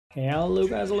Hello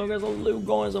guys,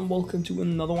 and welcome to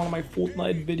another one of my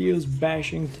Fortnite videos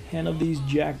bashing 10 of these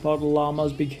Jackpot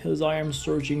Llamas because I am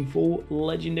searching for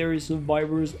legendary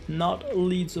survivors, not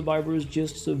elite survivors,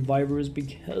 just survivors,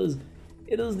 because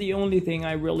it is the only thing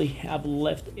I really have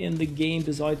left in the game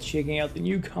besides checking out the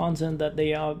new content that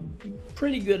they are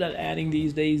pretty good at adding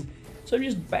these days. So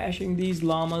just bashing these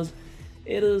llamas,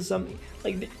 it is something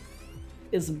like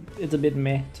it's a bit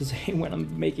meh to say when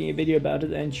I'm making a video about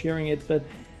it and sharing it, but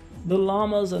the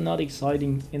llamas are not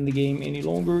exciting in the game any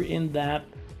longer, in that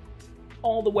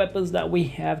all the weapons that we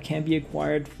have can be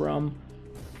acquired from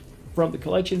the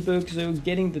collection book. So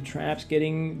getting the traps,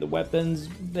 getting the weapons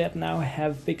that now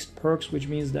have fixed perks, which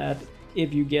means that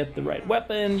if you get the right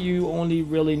weapon, you only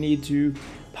really need to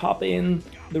pop in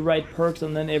the right perks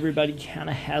and then everybody kind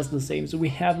of has the same. So we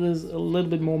have this a little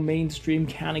bit more mainstream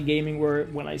kind of gaming, where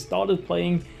when I started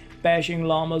playing, bashing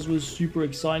llamas was super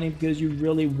exciting because you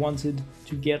really wanted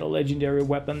to get a legendary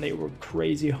weapon. They were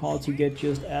crazy hard to get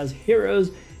just as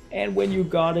heroes, and when you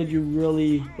got it, you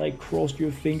really like crossed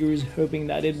your fingers hoping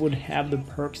that it would have the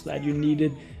perks that you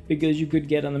needed, because you could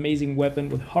get an amazing weapon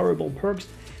with horrible perks.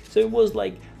 So it was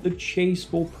like the chase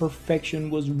for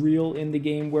perfection was real in the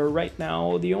game, where right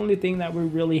now the only thing that we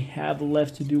really have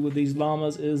left to do with these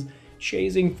llamas is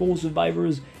chasing for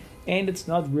survivors, and it's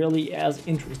not really as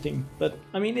interesting. But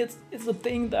I mean, it's a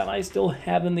thing that I still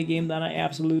have in the game that I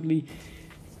absolutely,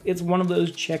 it's one of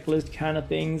those checklist kind of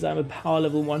things. I'm a power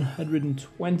level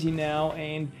 120 now,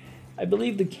 and I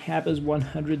believe the cap is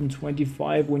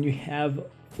 125 when you have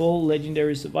full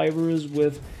legendary survivors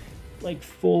with like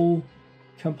full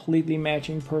completely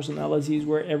matching personalities,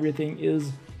 where everything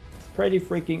is pretty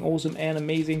freaking awesome and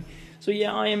amazing. So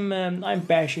yeah, I'm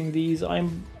bashing these. I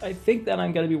think that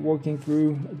I'm gonna be working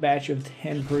through a batch of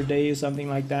 10 per day or something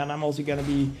like that. I'm also gonna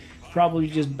be probably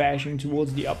just bashing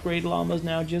towards the upgrade llamas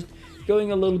now, just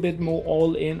going a little bit more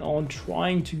all in on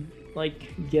trying to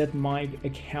like get my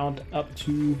account up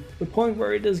to the point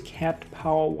where it is capped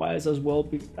power wise as well.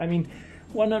 I mean,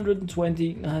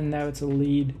 120, now it's a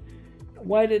lead.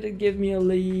 Why did it give me a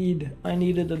lead? I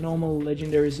needed a normal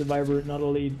legendary survivor, not a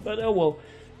lead. But oh well.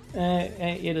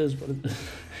 It is what it is.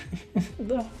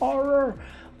 The horror,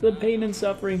 the pain and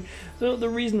suffering. So the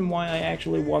reason why I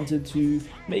actually wanted to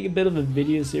make a bit of a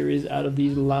video series out of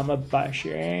these llama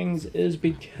bashings is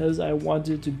because I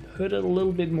wanted to put it a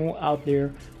little bit more out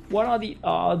there. What are the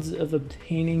odds of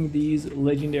obtaining these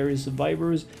legendary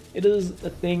survivors? It is a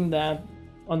thing that,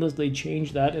 unless they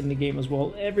change that in the game as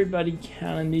well, everybody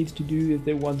kind of needs to do if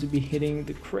they want to be hitting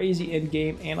the crazy end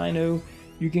game. And I know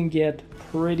you can get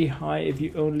pretty high if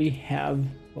you only have,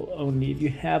 well, only if you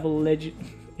have a legend,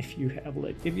 if you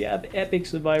have epic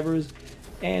survivors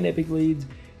and epic leads,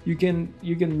 you can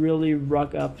really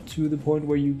rock up to the point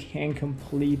where you can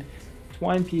complete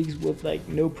Twine Peaks with like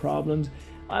no problems.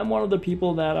 I'm one of the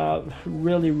people that are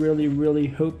really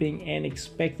hoping and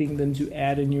expecting them to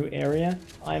add a new area.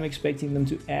 I'm expecting them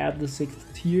to add the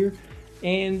 6th tier,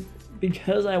 and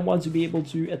because I want to be able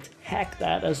to attack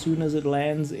that as soon as it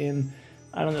lands in,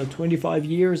 I don't know, 25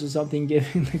 years or something,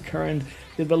 given the current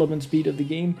development speed of the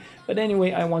game. But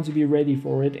anyway, I want to be ready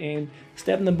for it, and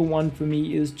step number one for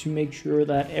me is to make sure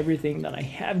that everything that I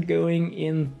have going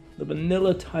in the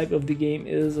vanilla type of the game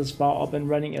is as far up and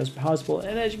running as possible.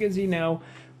 And as you can see now,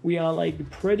 we are like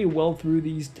pretty well through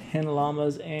these 10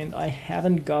 llamas, and I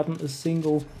haven't gotten a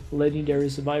single legendary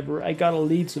survivor. I got a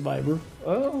lead survivor.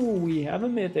 Oh, we have a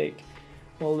mythic.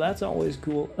 Well, that's always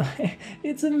cool.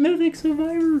 It's a mythic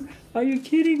survivor. Are you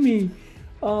kidding me?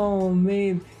 Oh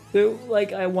man. So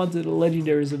like, I wanted a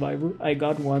legendary survivor. I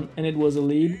got one and it was a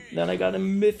lead. Then I got a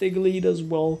mythic lead as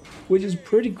well, which is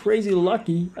pretty crazy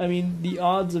lucky. I mean, the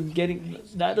odds of getting,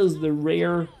 that is the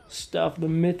rare stuff. The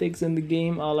mythics in the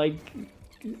game are like,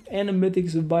 and a mythic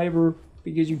survivor,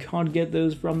 because you can't get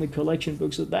those from the collection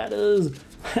book. So that is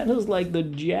like the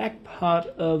jackpot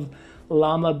of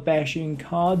llama bashing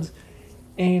cards.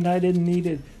 And I didn't need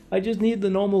it. I just need the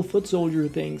normal foot soldier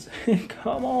things.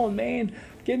 Come on, man.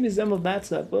 Give me some of that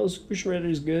stuff. Well, Super Shredder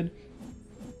is good.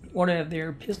 What do I have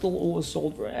there? Pistol or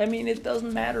assault? I mean, it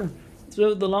doesn't matter.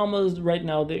 So the llamas right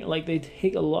now, they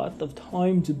take a lot of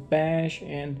time to bash,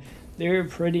 and they're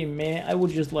pretty meh. I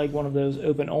would just like one of those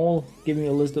open all, give me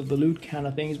a list of the loot kind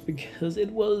of things, because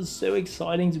it was so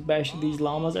exciting to bash these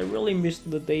llamas. I really missed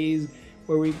the days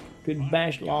where we could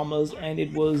bash llamas, and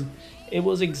it was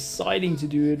exciting to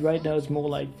do it. Right now it's more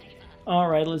like,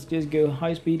 alright, let's just go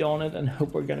high speed on it and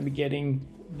hope we're gonna be getting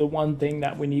the one thing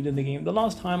that we need in the game. The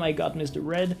last time I got Mr.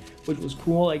 Red, which was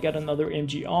cool. I got another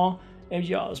MGR.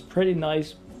 MGR is pretty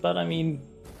nice, but I mean,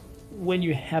 when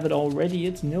you have it already,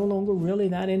 it's no longer really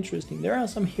that interesting. There are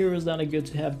some heroes that are good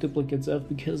to have duplicates of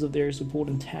because of their support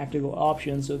and tactical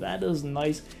options, so that is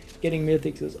nice. Getting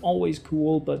mythics is always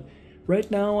cool, but right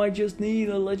now I just need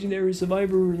a legendary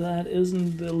survivor that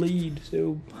isn't the lead.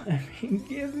 So, I mean,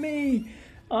 give me...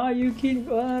 Are you kidding?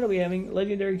 What are we having?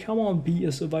 Legendary, come on, be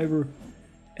a survivor.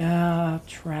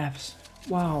 Traps.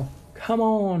 Wow, come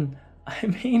on. I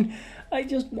mean, I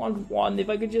just want one. If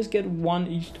I could just get one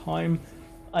each time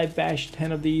I bash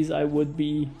 10 of these, I would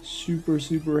be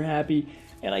super happy.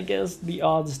 And I guess the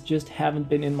odds just haven't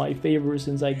been in my favor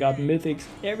since I got mythics.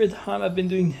 Every time I've been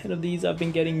doing 10 of these, I've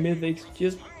been getting mythics,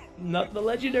 just not the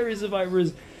legendary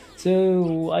survivors.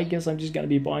 So I guess I'm just gonna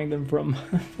be buying them from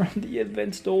the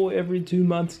event store every 2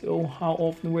 months. Oh, how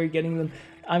often we're getting them.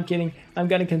 I'm kidding. I'm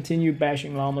gonna continue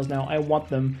bashing llamas now. I want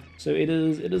them. So it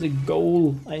is a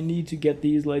goal. I need to get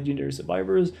these legendary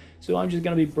survivors. So I'm just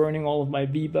gonna be burning all of my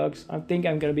V-Bucks. I think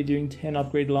I'm gonna be doing 10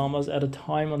 upgrade llamas at a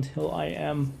time until I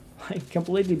am like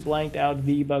completely blanked out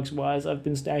V-Bucks wise. I've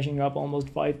been stashing up almost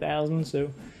 5,000. So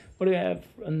what do I have?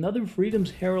 Another Freedom's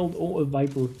Herald or a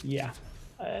Viper? Yeah.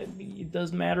 It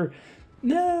doesn't matter.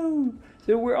 No!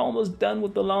 So we're almost done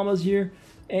with the llamas here,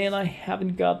 and I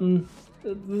haven't gotten...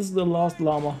 This is the last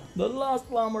llama. The last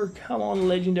llama! Come on,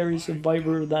 legendary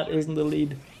survivor that isn't the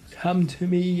lead. Come to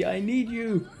me, I need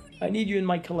you! I need you in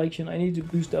my collection. I need to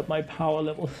boost up my power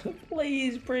level.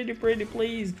 Please, pretty,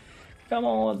 please! Come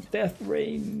on, Death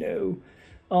Rain, no!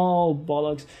 Oh,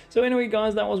 bollocks. So anyway,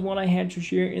 guys, that was what I had to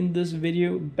share in this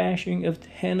video. Bashing of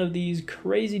 10 of these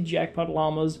crazy jackpot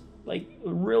llamas. Like,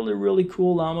 really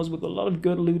cool llamas with a lot of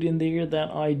good loot in there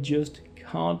that I just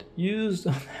can't use.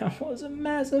 That was a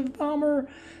massive bummer.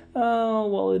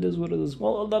 Well, it is what it is.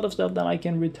 Well, a lot of stuff that I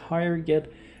can retire,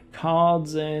 get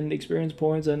cards and experience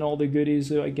points and all the goodies,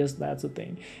 so I guess that's a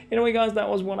thing. Anyway, guys, that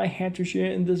was what I had to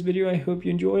share in this video. I hope you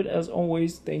enjoyed. As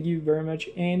always, thank you very much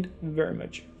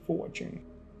for watching.